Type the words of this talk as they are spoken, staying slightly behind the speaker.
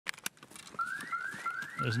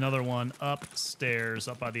There's another one upstairs,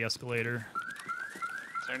 up by the escalator.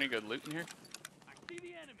 Is there any good loot in here?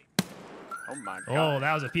 Oh my god. Oh,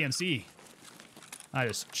 that was a PMC. I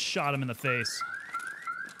just shot him in the face.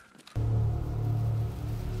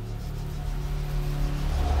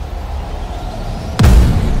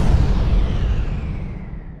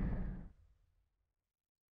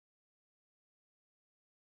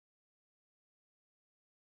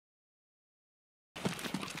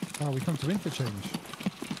 Oh, we come to Interchange.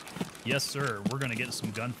 Yes, sir. We're going to get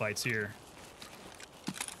some gunfights here.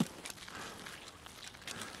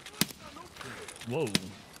 Whoa.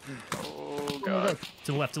 Oh god.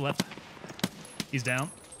 To the left, to the left. He's down.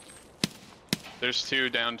 There's two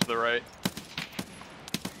down to the right.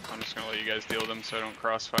 I'm just gonna let you guys deal with them so I don't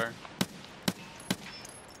crossfire.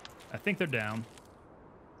 I think they're down.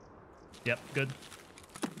 Yep, good.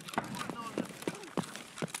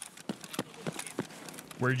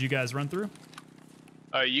 Where did you guys run through?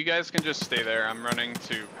 You guys can just stay there. I'm running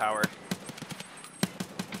to power.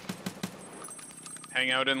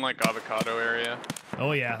 Hang out in like avocado area.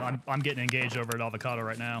 Oh yeah, I'm getting engaged over at Avocado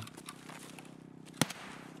right now.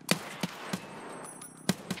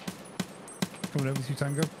 Coming over to you,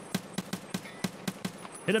 Tango.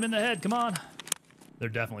 Hit him in the head, come on. They're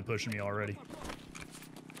definitely pushing me already.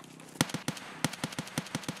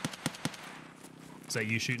 Is that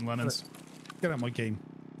you shooting lemons? Get out of my game.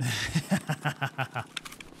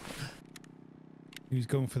 Who's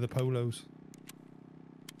going for the polos?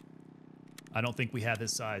 I don't think we have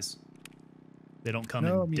his size. They don't come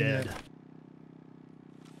No, in dead.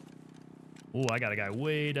 Oh, I got a guy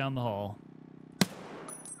way down the hall.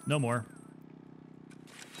 No more.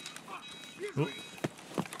 Ooh.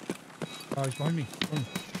 Oh, he's behind me. Oh.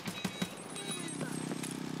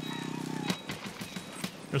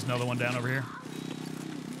 There's another one down over here.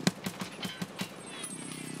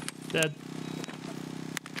 Dead.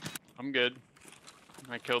 I'm good.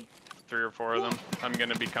 I killed 3 or 4 of them. I'm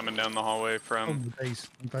gonna be coming down the hallway Oh, from the base.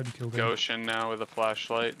 I'm glad you killed him. Goshen now with a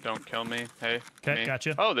flashlight. Don't kill me. Hey. Okay, me.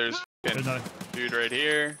 gotcha. Oh, there's another. dude right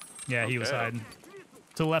here. Yeah, he was Okay. hiding.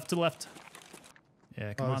 To the left, to the left.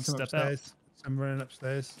 Yeah, come on, some step upstairs. I'm running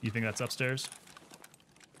upstairs. out. You think that's upstairs?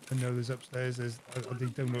 I know there's upstairs. They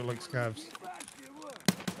don't look like scavs.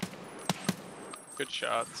 Good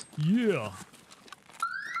shots. Yeah.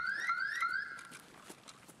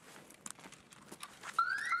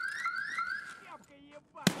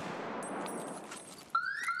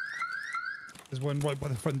 There's one right by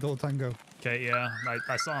the front door, Tango. Okay, yeah.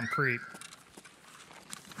 I saw him creep.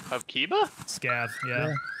 Of Kiba? Scav,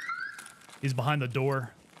 yeah. He's behind the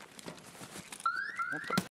door. What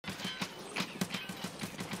the?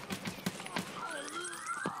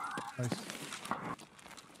 Nice.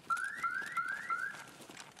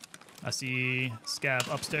 I see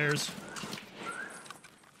Scav upstairs.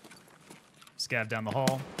 Scav down the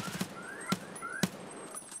hall.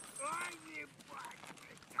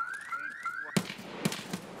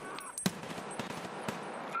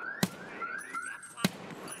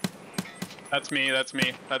 That's me, that's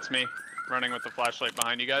me, that's me. Running with the flashlight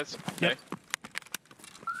behind you guys. Okay. Yep.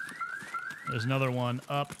 There's another one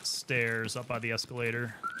upstairs, up by the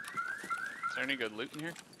escalator. Is there any good loot in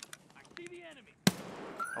here?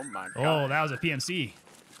 Oh my god. Oh, that was a PMC.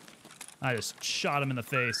 I just shot him in the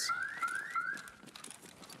face.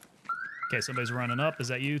 Okay, somebody's running up. Is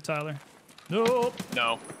that you, Tyler? Nope.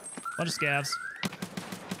 No. Bunch of scavs.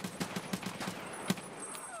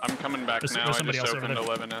 I'm coming back There's now. I somebody just else over opened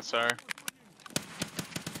there. 11 SR.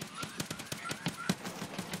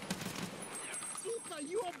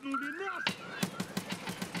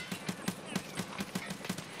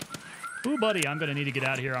 Ooh, buddy, I'm gonna need to get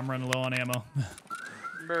out of here. I'm running low on ammo.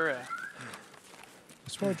 Bruh. I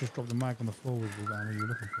swear I just dropped the mag on the floor with the ammo you were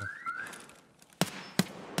looking for.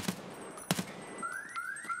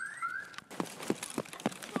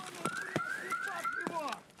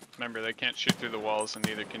 Remember, they can't shoot through the walls, and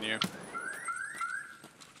neither can you.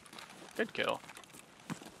 Good kill.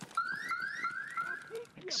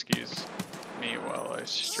 Excuse me while I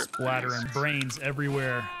strip Splattering these. brains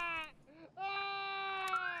everywhere.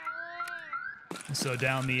 So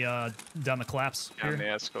down the collapse Down the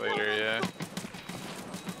here. escalator, yeah.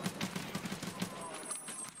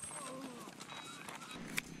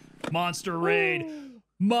 Monster raid.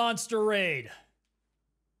 Monster raid.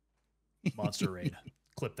 Monster raid.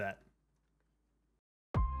 Clip that.